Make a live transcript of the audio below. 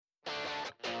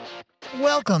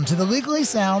Welcome to the Legally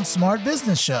Sound Smart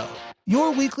Business Show,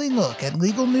 your weekly look at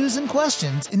legal news and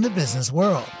questions in the business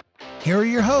world. Here are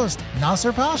your hosts,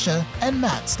 Nasser Pasha and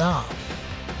Matt Staub.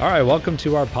 All right, welcome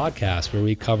to our podcast where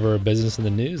we cover business in the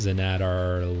news and add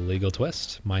our legal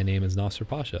twist. My name is Nasser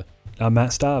Pasha. I'm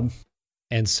Matt Staub.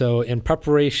 And so in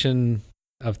preparation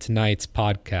of tonight's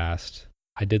podcast,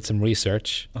 I did some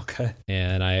research. Okay.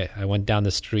 And I went down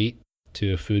the street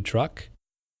to a food truck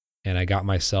and I got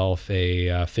myself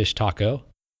a fish taco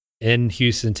in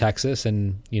Houston, Texas.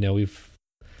 And, you know,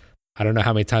 I don't know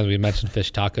how many times we mentioned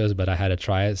fish tacos, but I had to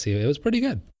try it. See, it was pretty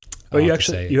good. Oh, you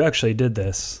actually did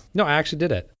this? No, I actually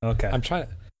did it. Okay. I'm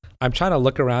trying to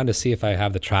look around to see if I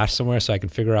have the trash somewhere so I can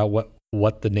figure out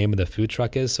what the name of the food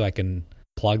truck is so I can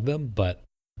plug them, but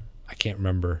I can't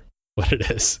remember what it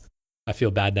is. I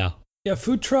feel bad now. Yeah,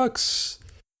 food trucks,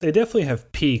 they definitely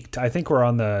have peaked. I think we're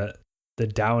on the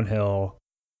downhill,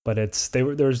 but there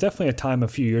was definitely a time a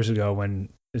few years ago when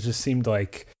it just seemed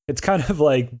like it's kind of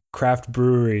like craft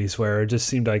breweries where it just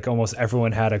seemed like almost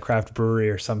everyone had a craft brewery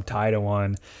or some tie to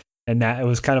one. And that it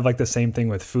was kind of like the same thing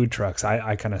with food trucks.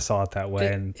 I kind of saw it that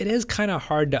way. It is kind of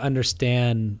hard to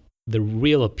understand the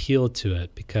real appeal to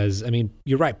it because, I mean,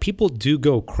 you're right. People do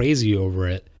go crazy over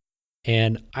it.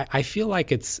 And I feel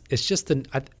like it's just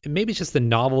maybe it's just the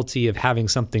novelty of having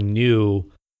something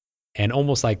new and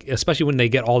almost like, especially when they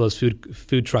get all those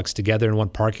food trucks together in one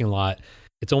parking lot,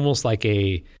 it's almost like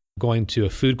going to a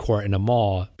food court in a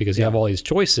mall because you have all these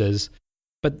choices.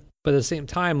 But at the same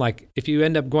time, like if you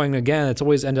end up going again, it's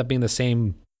always end up being the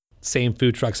same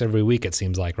food trucks every week, it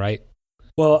seems like, right?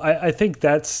 Well, I think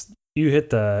you hit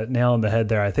the nail on the head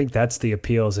there. I think that's the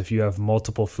appeal is if you have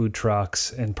multiple food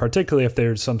trucks and particularly if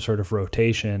there's some sort of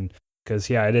rotation, because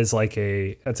it is like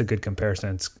that's a good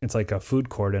comparison. It's like a food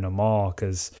court in a mall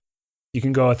because you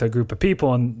can go with a group of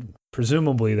people and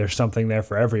presumably there's something there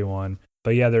for everyone.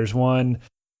 But yeah, there's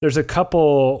a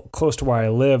couple close to where I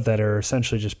live that are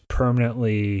essentially just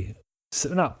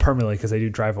not permanently because they do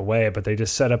drive away, but they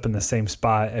just set up in the same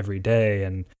spot every day.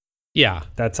 And yeah,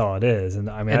 that's all it is. And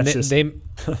I mean,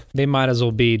 they might as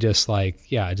well be just like,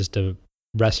 just a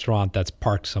restaurant that's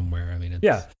parked somewhere. I mean,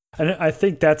 and I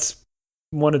think that's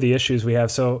one of the issues we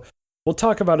have. So we'll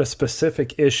talk about a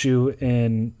specific issue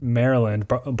in Maryland,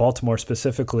 Baltimore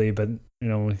specifically, but we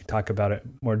can talk about it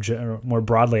more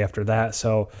broadly after that.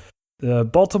 So the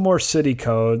Baltimore City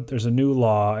Code, there's a new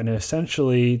law, and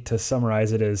essentially, to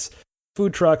summarize it, is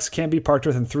food trucks can be parked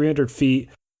within 300 feet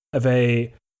of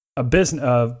a business,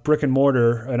 of brick and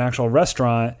mortar, an actual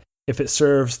restaurant, if it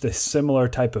serves the similar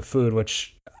type of food,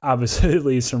 which obviously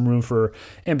leaves some room for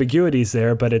ambiguities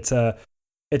there, but it's an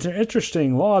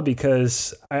interesting law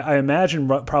because I imagine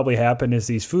what probably happened is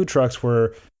these food trucks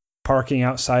were parking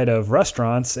outside of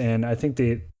restaurants, and I think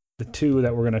the two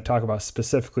that we're going to talk about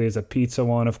specifically is a pizza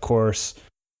one, of course,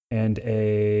 and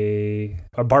a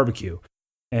barbecue.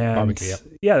 And barbecue,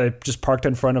 yep. They just parked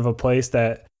in front of a place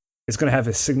that is going to have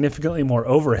a significantly more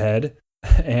overhead,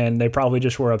 and they probably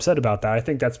just were upset about that. I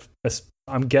think that's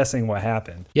I'm guessing what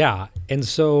happened. Yeah, and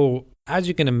so as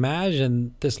you can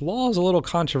imagine, this law is a little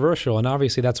controversial, and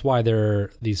obviously that's why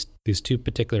these two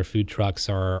particular food trucks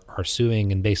are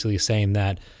suing and basically saying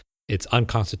that it's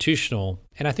unconstitutional.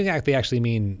 And I think they actually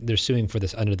mean they're suing for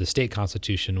this under the state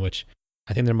constitution, which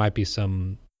I think there might be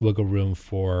some wiggle room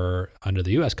for under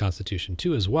the U.S. Constitution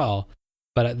too as well.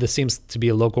 But this seems to be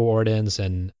a local ordinance,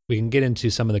 and we can get into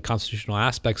some of the constitutional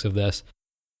aspects of this.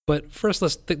 But first,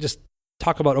 let's just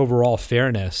talk about overall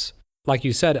fairness. Like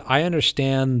you said, I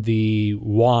understand the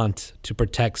want to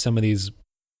protect some of these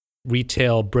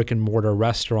retail brick and mortar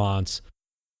restaurants,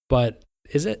 but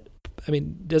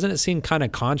doesn't it seem kind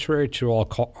of contrary to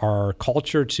our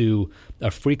culture to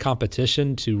a free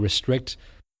competition to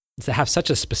have such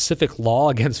a specific law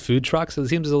against food trucks? It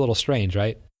seems a little strange,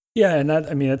 right? Yeah, and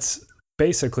it's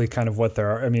basically kind of what there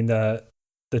are. I mean, the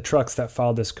trucks that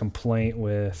filed this complaint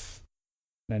with,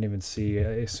 I didn't even see,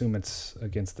 I assume it's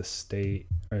against the state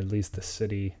or at least the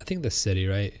city. I think the city,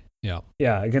 right? Yeah.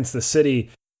 Yeah, against the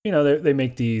city. They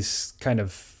make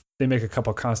they make a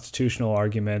couple constitutional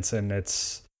arguments, and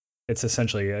it's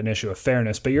essentially an issue of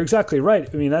fairness. But you're exactly right.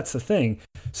 I mean, that's the thing.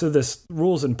 So this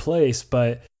rule's in place,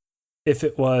 but if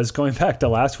it was, going back to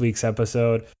last week's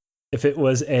episode, if it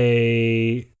was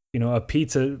a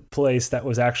pizza place that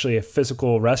was actually a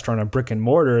physical restaurant, a brick and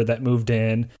mortar that moved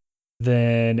in,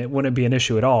 then it wouldn't be an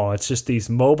issue at all. It's just these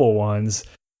mobile ones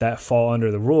that fall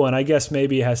under the rule. And I guess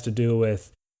maybe it has to do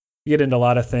with, you get into a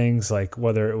lot of things like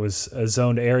whether it was a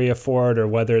zoned area for it or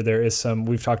whether there is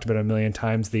we've talked about it a million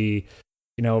times, the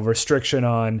restriction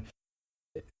on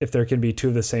if there can be two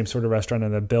of the same sort of restaurant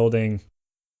in the building,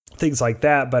 things like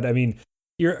that. But I mean,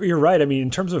 You're right. I mean, in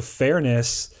terms of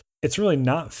fairness, it's really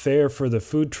not fair for the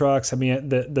food trucks. I mean,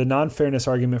 the non-fairness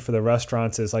argument for the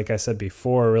restaurants is, like I said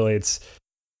before, really it's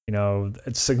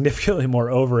significantly more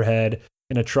overhead.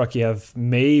 In a truck, you have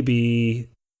maybe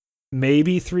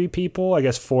 3 people, I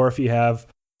guess 4 if you have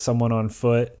someone on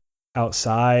foot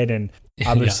outside, and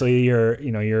obviously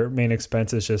your main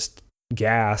expense is just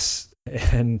gas,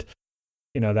 and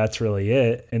that's really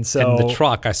it. And so the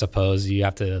truck, I suppose you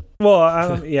have to. Well,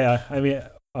 I mean,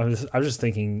 I was just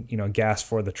thinking, gas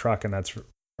for the truck, and that's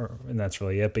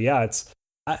really it. But yeah,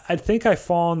 I think I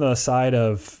fall on the side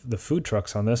of the food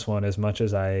trucks on this one, as much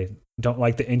as I don't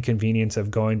like the inconvenience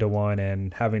of going to one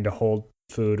and having to hold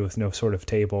food with no sort of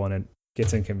table, and it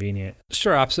gets inconvenient.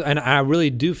 Sure, absolutely. And I really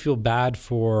do feel bad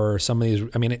for some of these.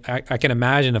 I mean, I can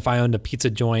imagine if I owned a pizza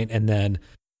joint and then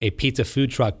a pizza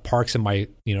food truck parks in my,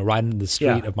 right in the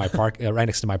street of my park, right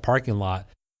next to my parking lot.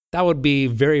 That would be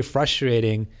very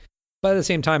frustrating. But at the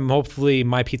same time, hopefully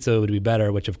my pizza would be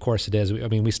better, which of course it is. I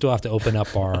mean, we still have to open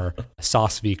up our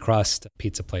sauce v crust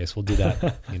pizza place. We'll do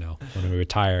that, when we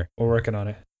retire. We're working on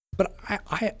it. But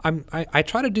I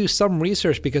try to do some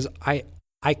research because I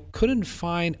couldn't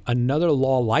find another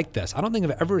law like this. I don't think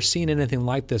I've ever seen anything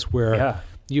like this where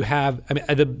you have, I mean,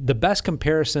 the best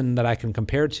comparison that I can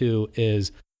compare to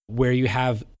is where you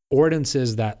have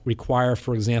ordinances that require,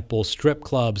 for example, strip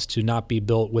clubs to not be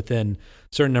built within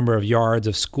a certain number of yards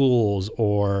of schools,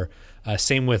 or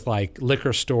same with like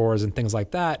liquor stores and things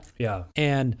like that. Yeah.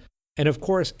 And of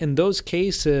course, in those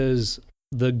cases,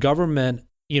 the government,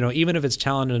 even if it's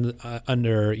challenged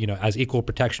under, as equal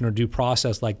protection or due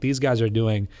process, like these guys are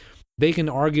doing, they can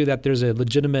argue that there's a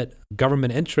legitimate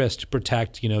government interest to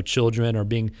protect, children, or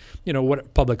being,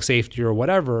 what public safety or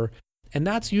whatever. And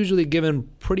that's usually given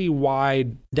pretty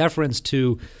wide deference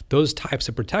to those types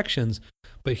of protections.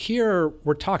 But here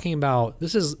we're talking about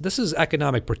this is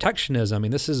economic protectionism. I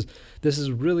mean, this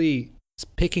is really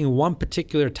picking one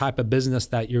particular type of business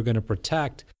that you're going to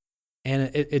protect.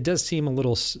 And it does seem a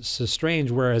little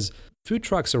strange, whereas food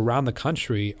trucks around the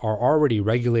country are already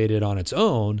regulated on its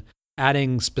own.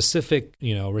 Adding specific,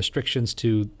 restrictions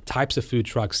to types of food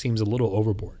trucks seems a little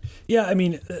overboard. Yeah, I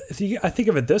mean, I think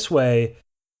of it this way.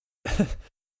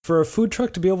 For a food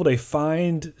truck to be able to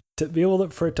find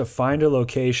a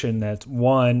location that's,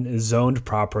 one, is zoned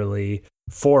properly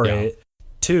for it,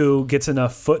 2, gets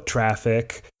enough foot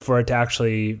traffic for it to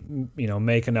actually,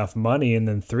 make enough money, and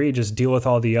then 3, just deal with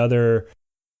all the other,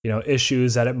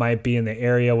 issues that it might be in the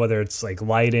area, whether it's like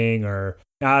lighting or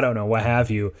I don't know, what have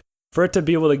you. For it to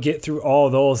be able to get through all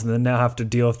of those and then now have to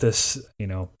deal with this,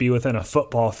 can't be within a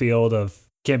football field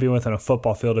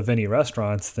of any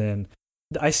restaurants, then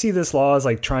I see this law as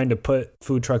like trying to put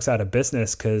food trucks out of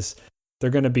business, because they're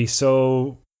going to be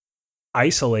so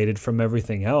isolated from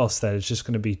everything else that it's just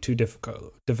going to be too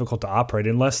difficult to operate,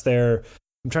 unless I'm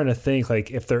trying to think,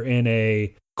 like if they're in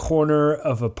a corner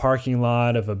of a parking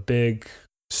lot of a big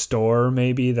store,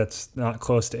 maybe that's not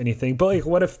close to anything. But like,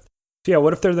 what if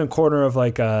they're in the corner of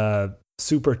like a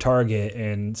Super Target,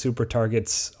 and Super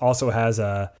Target's also has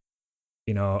a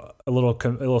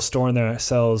little store in there that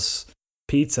sells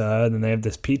pizza, and then they have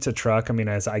this pizza truck. I mean,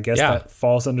 that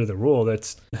falls under the rule.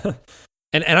 That's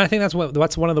and I think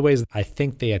that's one of the ways I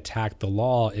think they attack the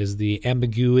law, is the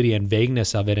ambiguity and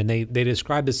vagueness of it. And they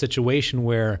describe the situation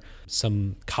where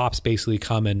some cops basically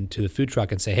come into the food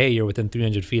truck and say, hey, you're within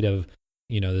 300 feet of,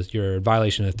 you're in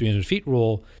violation of the 300 feet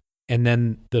rule. And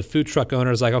then the food truck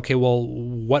owner is like, okay, well,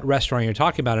 what restaurant are you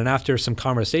talking about? And after some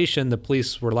conversation, the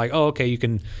police were like, oh, okay, you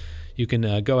can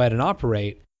go ahead and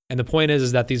operate. And the point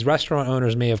is that these restaurant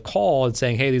owners may have called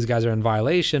saying, hey, these guys are in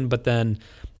violation. But then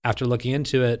after looking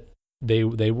into it,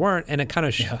 they weren't. And it kind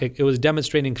of it was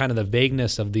demonstrating kind of the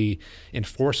vagueness of the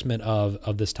enforcement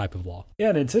of this type of law. Yeah,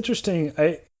 and it's interesting.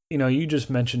 You just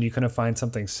mentioned you couldn't find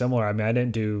something similar. I mean, I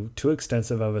didn't do too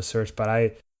extensive of a search, but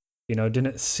I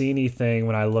didn't see anything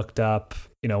when I looked up,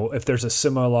 if there's a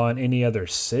similar law in any other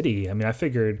city. I mean, I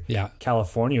figured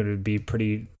California would be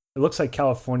pretty. It looks like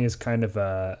California is kind of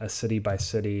a city by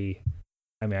city.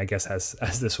 I mean, I guess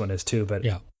as this one is too, but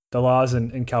the laws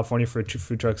in California for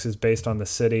food trucks is based on the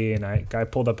city. And I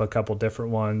pulled up a couple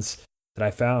different ones that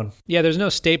I found. Yeah, there's no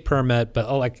state permit, but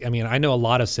I know a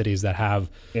lot of cities that have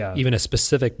even a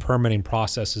specific permitting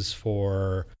processes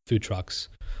for food trucks.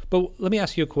 But let me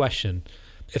ask you a question.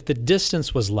 If the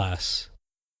distance was less,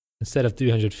 instead of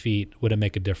 300 feet, would it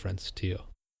make a difference to you?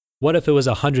 What if it was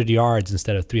 100 yards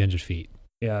instead of 300 feet?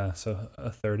 Yeah, so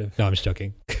a third of... No, I'm just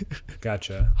joking.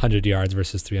 Gotcha. 100 yards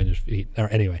versus 300 feet. Or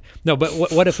anyway. No, but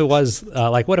what if it was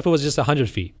what if it was just 100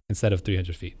 feet instead of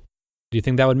 300 feet? Do you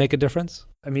think that would make a difference?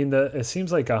 I mean, it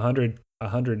seems like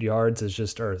 100 yards is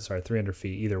just, 300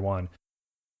 feet, either one.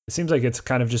 it seems like it's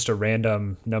kind of just a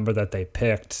random number that they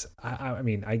picked. I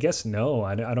mean, I guess no.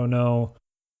 I don't know.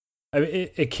 I mean,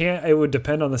 it would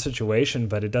depend on the situation,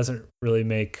 but it doesn't really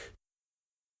make,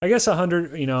 I guess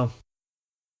 100,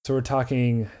 so we're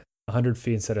talking 100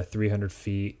 feet instead of 300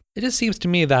 feet. It just seems to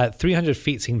me that 300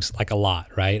 feet seems like a lot,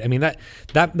 right? I mean,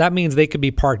 that means they could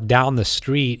be parked down the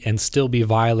street and still be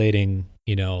violating,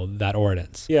 that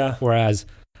ordinance. Yeah. Whereas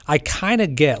I kind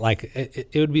of get, like,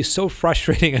 it would be so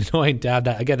frustrating and annoying to have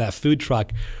that food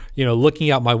truck,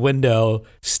 looking out my window,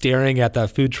 staring at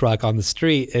that food truck on the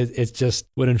street. It just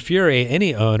would infuriate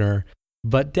any owner.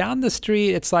 But down the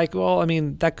street, it's like, well, I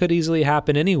mean, that could easily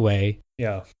happen anyway.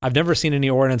 Yeah. I've never seen any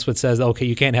ordinance which says, okay,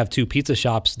 you can't have two pizza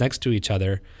shops next to each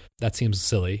other. That seems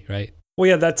silly, right? Well,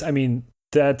 yeah,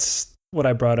 that's what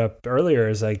I brought up earlier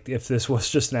is like, if this was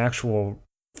just an actual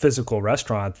physical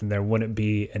restaurant, then there wouldn't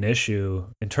be an issue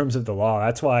in terms of the law.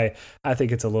 That's why I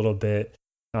think it's a little bit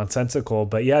nonsensical.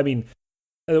 But yeah, I mean,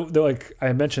 like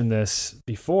I mentioned this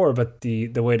before, but the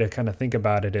way to kind of think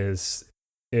about it is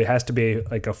it has to be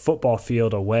like a football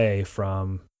field away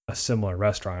from a similar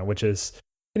restaurant, which is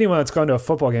anyone that's gone to a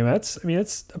football game. It's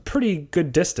a pretty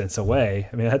good distance away.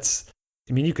 I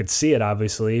mean, you could see it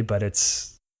obviously, but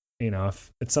it's, if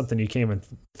it's something you can't even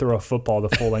throw a football the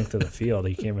full length of the field,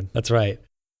 you can't even. That's right.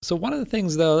 So one of the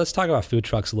things though, let's talk about food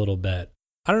trucks a little bit.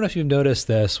 I don't know if you've noticed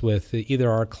this with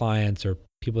either our clients or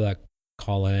people that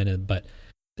call in, but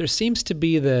there seems to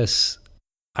be this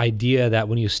idea that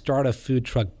when you start a food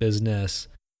truck business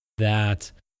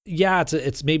that, yeah,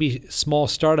 it's maybe small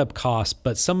startup costs,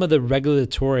 but some of the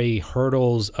regulatory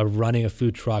hurdles of running a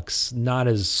food truck's not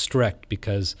as strict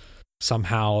because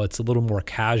somehow it's a little more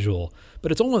casual.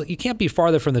 But it's almost, you can't be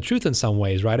farther from the truth in some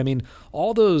ways, right? I mean,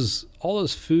 all those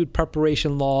food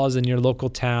preparation laws in your local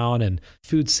town and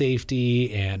food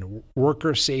safety and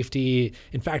worker safety.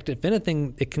 In fact, if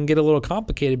anything, it can get a little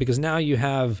complicated because now you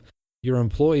have your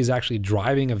employees actually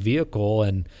driving a vehicle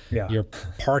and you're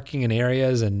parking in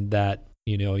areas and that,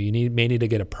 you may need to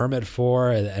get a permit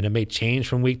for, and it may change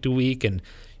from week to week. And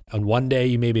on one day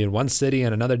you may be in one city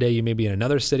and another day you may be in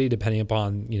another city, depending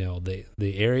upon,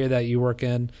 the area that you work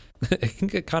in. It can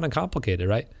get kind of complicated,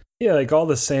 right? Yeah, like all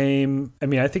the same. I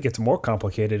mean, I think it's more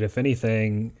complicated, if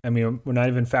anything. I mean, we're not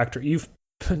even you've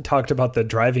talked about the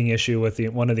driving issue with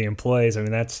one of the employees. I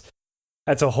mean, that's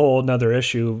a whole nother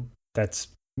issue that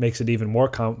makes it even more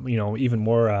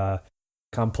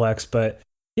complex. But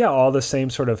yeah, all the same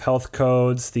sort of health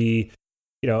codes.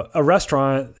 A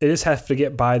restaurant, they just have to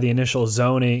get by the initial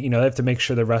zoning. They have to make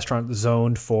sure the restaurant's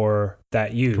zoned for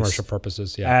that use. Commercial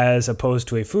purposes, yeah. As opposed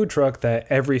to a food truck that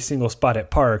every single spot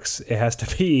it parks, it has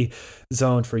to be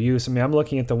zoned for use. I mean, I'm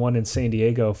looking at the one in San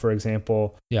Diego, for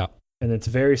example. Yeah. And it's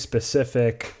very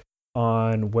specific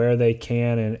on where they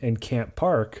can and can't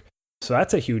park. So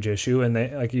that's a huge issue. And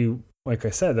like I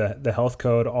said, the health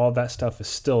code, all that stuff is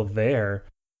still there.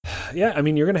 Yeah, I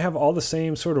mean, you're going to have all the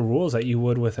same sort of rules that you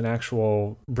would with an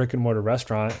actual brick and mortar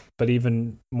restaurant, but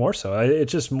even more so.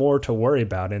 It's just more to worry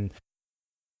about. And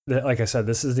like I said,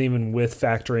 this is even with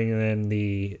factoring in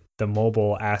the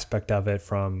mobile aspect of it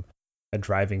from a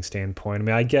driving standpoint. I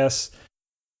mean, I guess,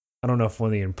 I don't know if one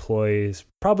of the employees,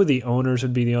 probably the owners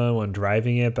would be the only one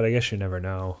driving it, but I guess you never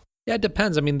know. Yeah, it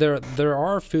depends. I mean, there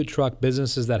are food truck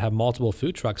businesses that have multiple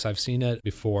food trucks. I've seen it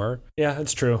before. Yeah,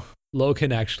 that's true.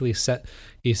 Logan actually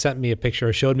showed me a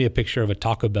picture of a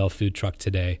Taco Bell food truck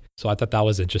today. So I thought that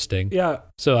was interesting. Yeah.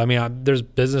 So, I mean, there's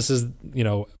businesses,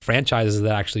 franchises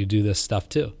that actually do this stuff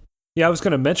too. Yeah, I was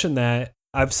going to mention that.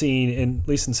 I've seen, at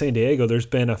least in San Diego, there's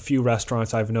been a few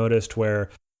restaurants I've noticed where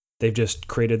they've just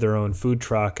created their own food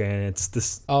truck, and it's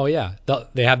this. Oh, yeah.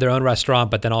 They have their own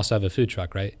restaurant, but then also have a food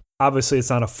truck, right? Obviously, it's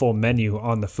not a full menu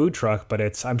on the food truck,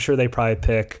 but I'm sure they probably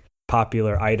pick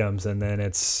popular items, and then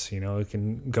it's, it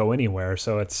can go anywhere.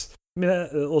 So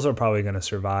those are probably going to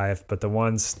survive, but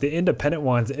the independent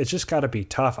ones, it's just got to be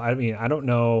tough. I mean, I don't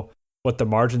know what the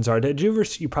margins are.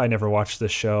 You probably never watched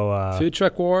this show, Food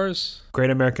Truck Wars, Great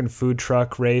American Food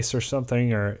Truck Race or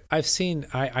something? Or I've seen,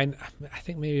 I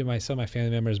think maybe some of my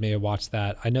family members may have watched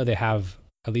that. I know they have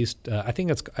at least, I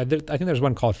think there's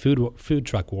one called Food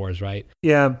Truck Wars, right?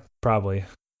 Yeah, probably.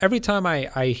 Every time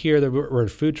I hear the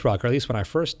word food truck, or at least when I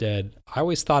first did, I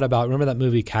always thought about, remember that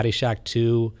movie Caddyshack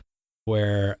 2,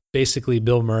 where basically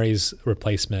Bill Murray's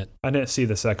replacement. I didn't see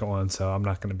the second one, so I'm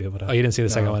not going to be able to. Oh, you didn't see the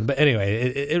second one? But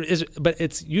anyway, but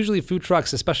it's usually food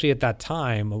trucks, especially at that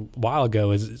time, a while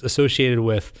ago, is associated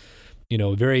with,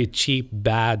 very cheap,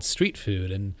 bad street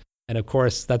food. And of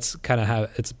course, that's kind of how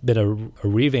it's been a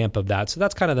revamp of that. So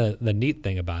that's kind of the neat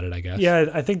thing about it, I guess. Yeah,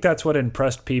 I think that's what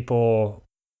impressed people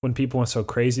when people went so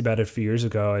crazy about it a few years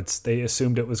ago, they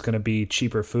assumed it was going to be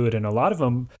cheaper food, and a lot of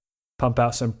them pump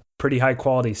out some pretty high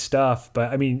quality stuff.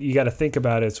 But I mean, you got to think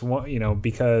about it. It's one,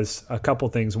 because a couple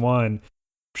things. One,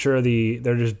 sure,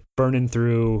 they're just burning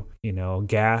through,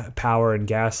 power and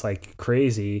gas like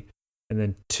crazy. And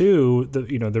then two,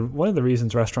 one of the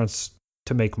reasons restaurants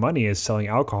to make money is selling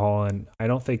alcohol. And I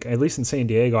don't think, at least in San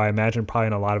Diego, I imagine probably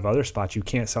in a lot of other spots, you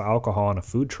can't sell alcohol on a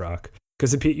food truck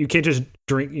because you can't just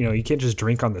drink, you can't just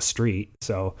drink on the street.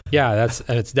 So yeah,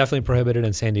 it's definitely prohibited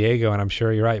in San Diego. And I'm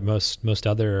sure you're right. Most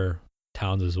other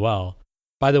towns as well.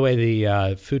 By the way,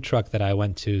 the food truck that I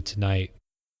went to tonight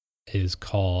is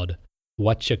called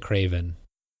Whatcha Cravin',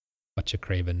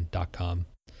 whatchacravin.com.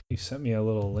 You sent me a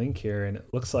little link here, and it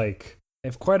looks like they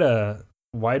have quite a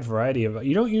wide variety of.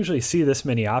 You don't usually see this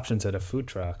many options at a food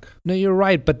truck. No, you're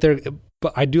right, but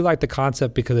I do like the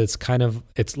concept because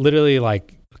it's literally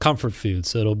like comfort food.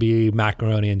 So it'll be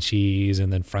macaroni and cheese,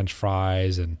 and then French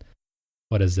fries, and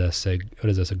what is this? A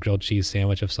grilled cheese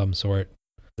sandwich of some sort.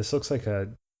 This looks like a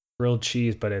grilled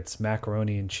cheese, but it's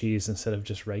macaroni and cheese instead of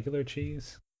just regular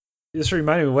cheese. This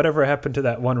reminded me, whatever happened to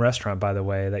that one restaurant, by the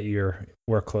way, that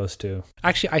we're close to?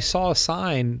 Actually, I saw a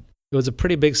sign. It was a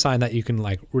pretty big sign that you can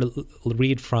like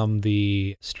read from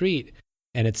the street,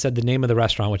 and it said the name of the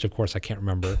restaurant, which of course I can't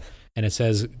remember, and it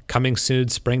says coming soon,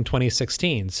 spring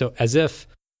 2016. So as if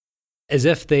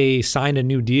they signed a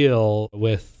new deal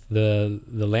with the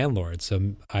landlord.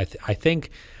 So I think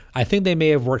they may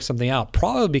have worked something out,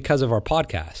 probably because of our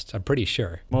podcast. I'm pretty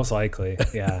sure. Most likely,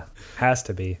 yeah, has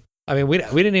to be. I mean, we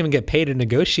didn't even get paid to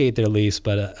negotiate their lease,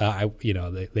 but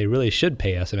they really should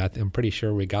pay us, and I'm pretty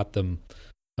sure we got them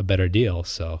a better deal.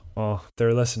 So, well,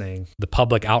 they're listening. The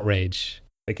public outrage.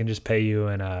 They can just pay you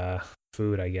in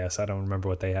food, I guess. I don't remember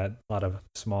what they had. A lot of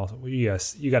small.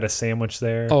 Yes, you got a sandwich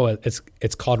there. Oh,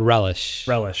 it's called Relish.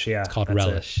 Relish, yeah. It's called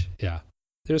Relish. Yeah.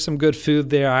 There's some good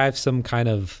food there. I have some kind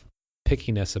of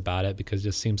pickiness about it because it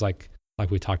just seems like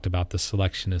we talked about, the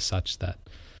selection is such that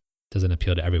it doesn't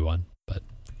appeal to everyone. But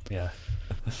yeah.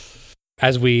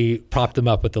 As we prop them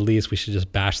up with the lease, we should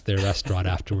just bash their restaurant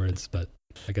afterwards. But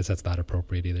I guess that's not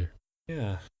appropriate either.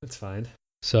 Yeah, that's fine.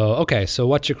 So, okay. So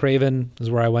Whatcha Cravin'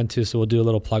 is where I went to. So we'll do a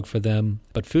little plug for them.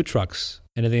 But food trucks,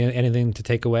 anything to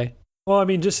take away? Well, I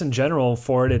mean, just in general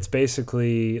for it, it's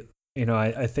basically,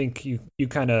 I think you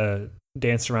kind of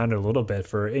dance around it a little bit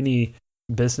for any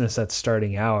business that's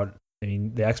starting out. I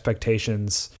mean, the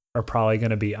expectations are probably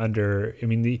going to be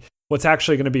what's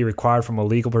actually going to be required from a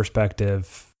legal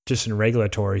perspective, just in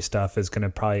regulatory stuff, is going to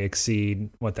probably exceed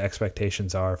what the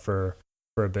expectations are for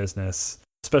a business,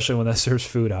 especially when that serves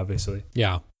food, obviously.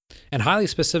 Yeah. And highly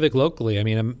specific locally. I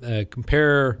mean,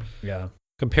 compare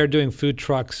doing food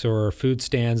trucks or food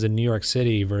stands in New York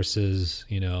City versus,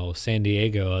 San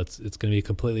Diego. It's going to be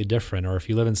completely different. Or if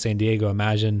you live in San Diego,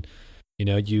 imagine,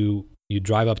 you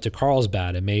drive up to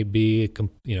Carlsbad. It may be,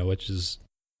 which is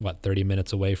 30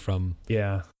 minutes away from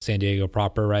San Diego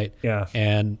proper, right? Yeah.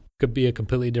 And could be a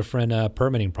completely different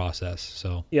permitting process.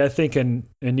 So yeah, I think in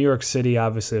New York City,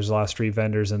 obviously there's a lot of street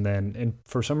vendors, and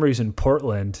for some reason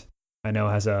Portland, I know,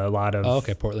 has a lot of. Oh,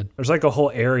 okay, Portland. There's like a whole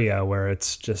area where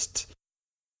it's just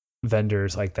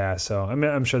vendors like that. So I mean,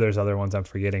 I'm sure there's other ones I'm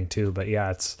forgetting too, but yeah,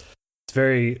 it's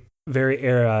very,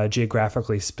 very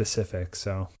geographically specific.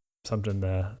 So something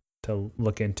to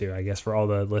look into, I guess, for all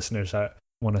the listeners that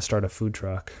want to start a food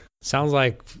truck. Sounds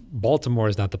like Baltimore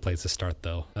is not the place to start,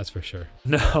 though. That's for sure.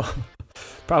 No,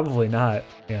 probably not.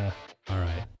 Yeah. All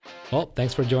right. Well,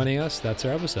 thanks for joining us. That's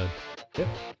our episode. Yep.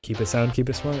 Keep it sound, keep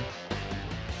it smart.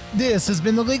 This has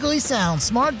been the Legally Sound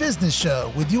Smart Business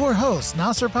Show with your hosts,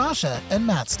 Nasser Pasha and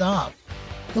Matt Staub.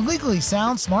 The Legally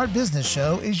Sound Smart Business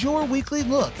Show is your weekly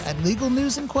look at legal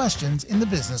news and questions in the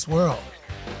business world.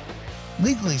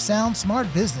 Legally Sound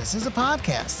Smart Business is a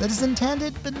podcast that is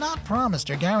intended but not promised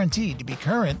or guaranteed to be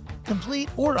current, complete,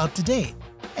 or up to date,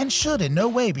 and should in no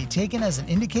way be taken as an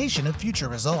indication of future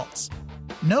results.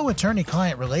 No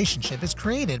attorney-client relationship is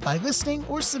created by listening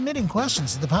or submitting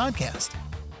questions to the podcast.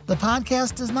 The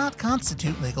podcast does not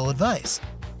constitute legal advice,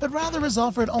 but rather is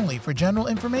offered only for general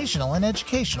informational and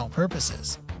educational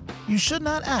purposes. You should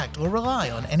not act or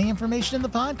rely on any information in the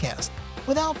podcast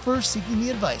without first seeking the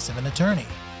advice of an attorney.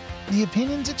 The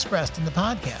opinions expressed in the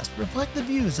podcast reflect the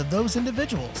views of those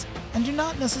individuals and do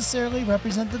not necessarily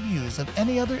represent the views of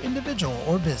any other individual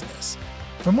or business.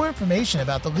 For more information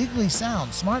about the Legally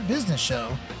Sound Smart Business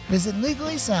Show, visit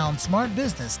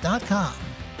legallysoundsmartbusiness.com.